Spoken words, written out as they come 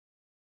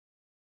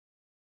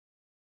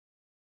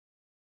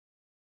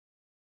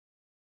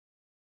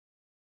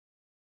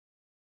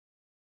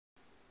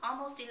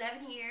almost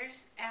 11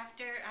 years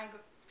after I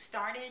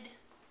started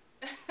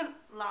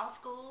law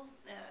school,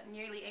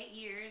 nearly 8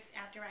 years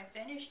after I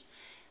finished,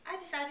 I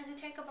decided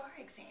to take a bar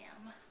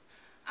exam.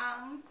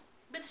 Um,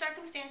 but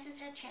circumstances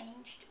had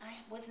changed. I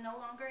was no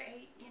longer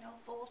a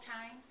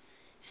full-time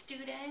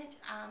student.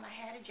 I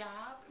had a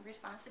job,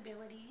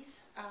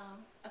 responsibilities,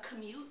 a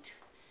commute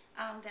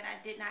that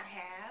I did not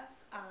have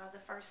the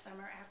first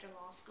summer after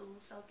law school.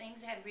 So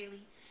things had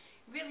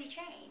really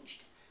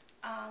changed.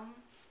 Um,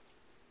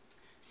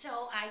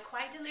 so I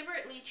quite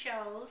deliberately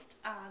chose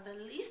the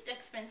least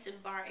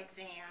expensive bar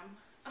exam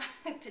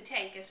to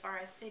take, as far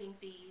as sitting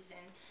fees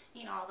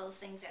and all those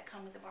things that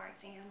come with the bar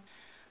exam.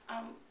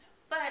 Um,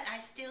 but I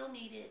still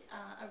needed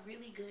a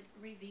really good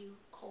review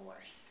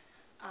course.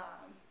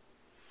 Um,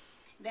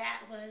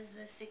 that was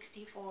the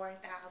 $64,000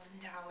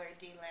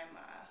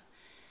 dilemma.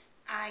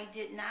 I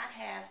did not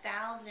have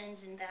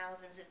thousands and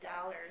thousands of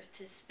dollars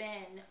to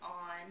spend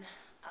on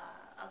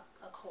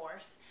a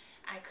course.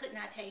 I could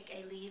not take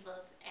a leave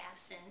of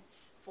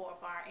absence for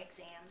bar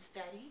exam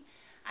study.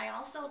 I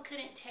also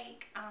couldn't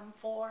take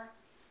 4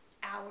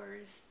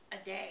 hours a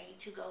day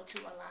to go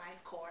to a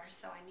live course,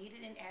 so I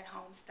needed an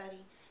at-home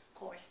study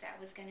course that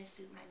was going to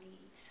suit my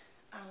needs.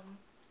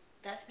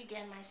 Thus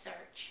began my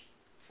search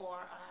for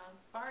a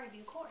bar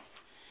review course.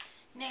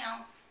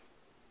 Now,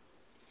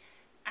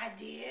 I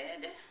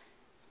did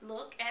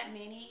look at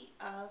many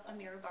of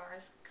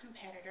AmeriBar's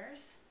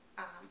competitors.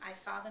 I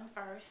saw them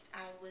first.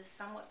 I was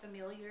somewhat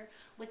familiar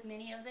with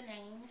many of the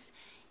names,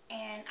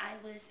 and I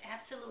was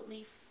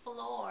absolutely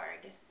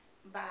floored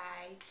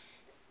by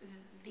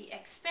the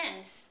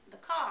expense, the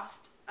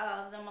cost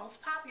of the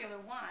most popular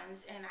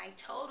ones, and I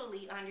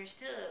totally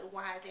understood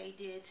why they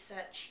did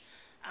such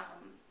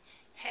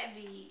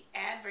heavy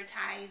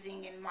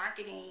advertising and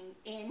marketing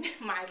in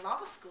my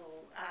law school.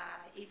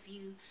 If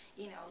you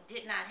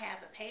did not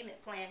have a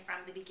payment plan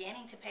from the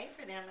beginning to pay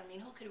for them, I mean,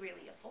 who could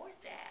really afford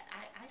that?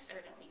 I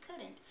certainly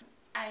couldn't.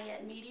 I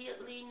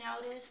immediately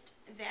noticed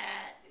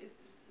that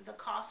the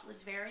cost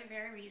was very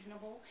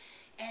reasonable,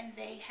 and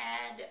they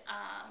had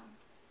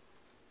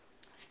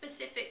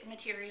specific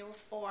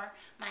materials for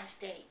my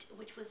state,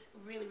 which was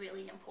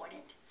really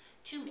important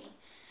to me.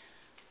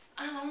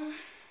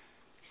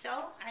 So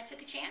I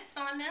took a chance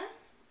on them.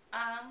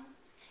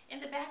 In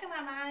the back of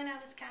my mind, I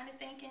was kind of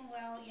thinking,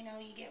 well, you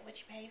get what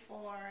you pay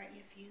for.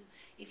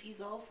 If you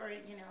go for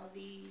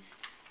these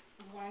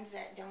ones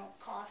that don't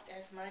cost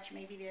as much,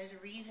 maybe there's a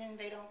reason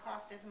they don't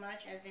cost as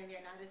much, as in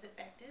they're not as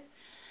effective.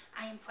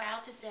 I am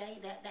proud to say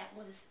that that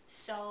was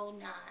so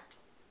not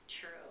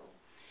true.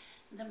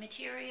 The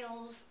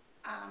materials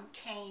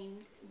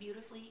came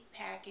beautifully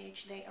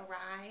packaged. They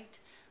arrived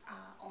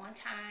on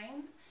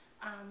time.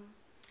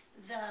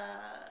 The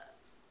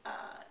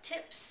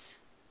tips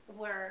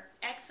were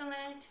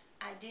excellent.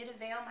 I did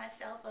avail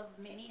myself of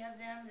many of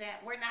them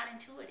that were not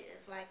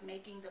intuitive, like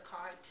making the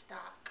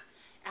cardstock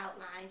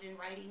outlines and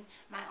writing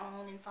my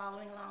own and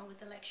following along with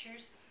the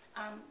lectures.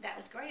 That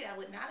was great. I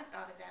would not have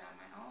thought of that on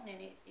my own,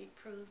 and it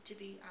proved to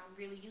be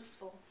really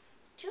useful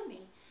to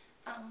me.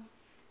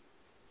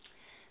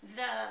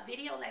 The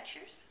video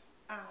lectures,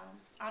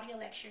 audio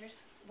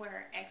lectures,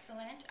 were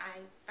excellent. I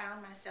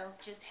found myself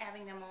just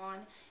having them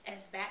on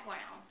as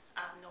background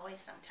noise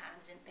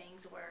sometimes, and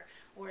things were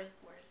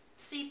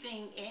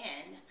seeping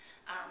in.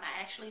 I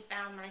actually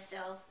found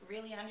myself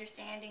really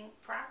understanding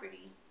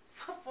property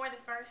for the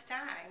first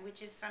time,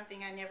 which is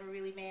something I never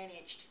really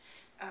managed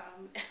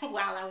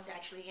while I was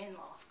actually in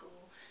law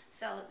school.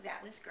 So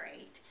that was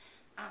great.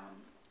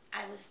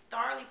 I was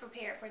thoroughly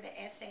prepared for the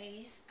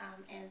essays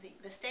and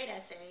the state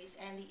essays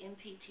and the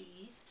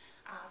MPTs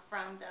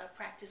from the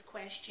practice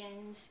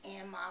questions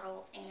and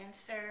model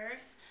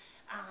answers.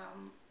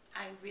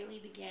 I really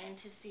began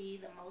to see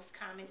the most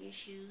common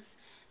issues.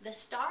 The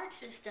STAR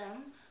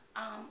system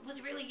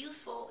was really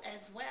useful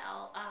as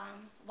well.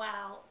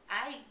 While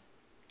I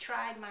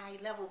tried my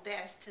level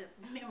best to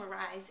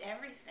memorize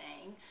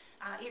everything,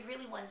 it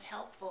really was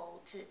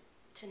helpful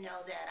to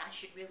know that I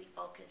should really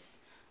focus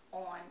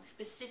on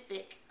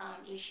specific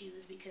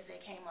issues, because they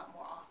came up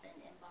more often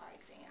in bar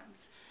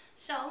exams.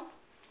 So,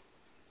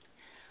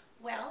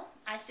 well,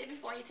 I sit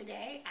before you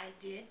today. I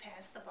did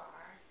pass the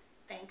bar,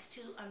 thanks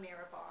to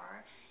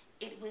AmeriBar.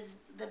 It was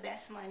the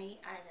best money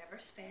I've ever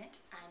spent.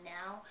 I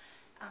now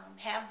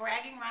have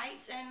bragging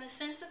rights and the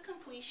sense of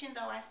completion,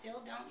 though I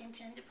still don't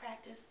intend to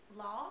practice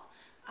law.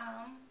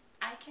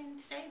 I can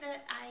say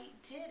that I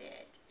did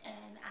it,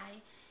 and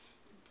I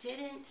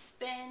didn't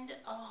spend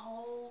a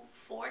whole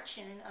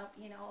fortune of,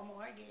 a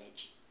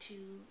mortgage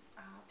to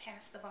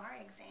pass the bar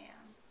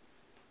exam.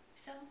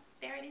 So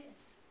there it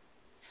is.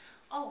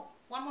 Oh,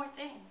 one more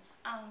thing.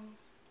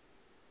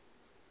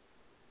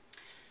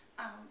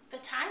 The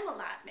time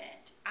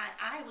allotment,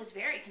 I was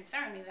very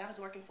concerned, because I was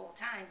working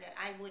full-time, that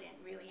I wouldn't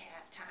really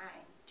have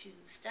time to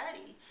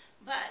study.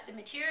 But the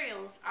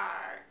materials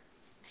are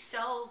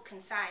so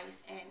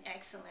concise and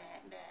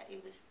excellent that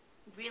it was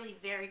really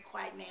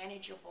quite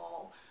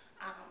manageable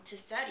to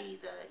study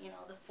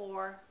the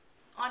 4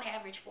 on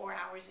average 4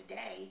 hours a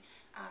day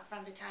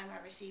from the time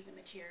I received the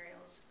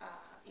materials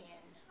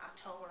in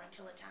October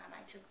until the time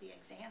I took the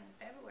exam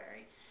in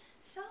February.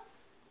 So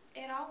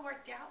it all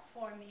worked out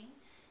for me.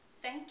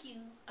 Thank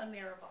you,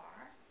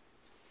 AmeriBar.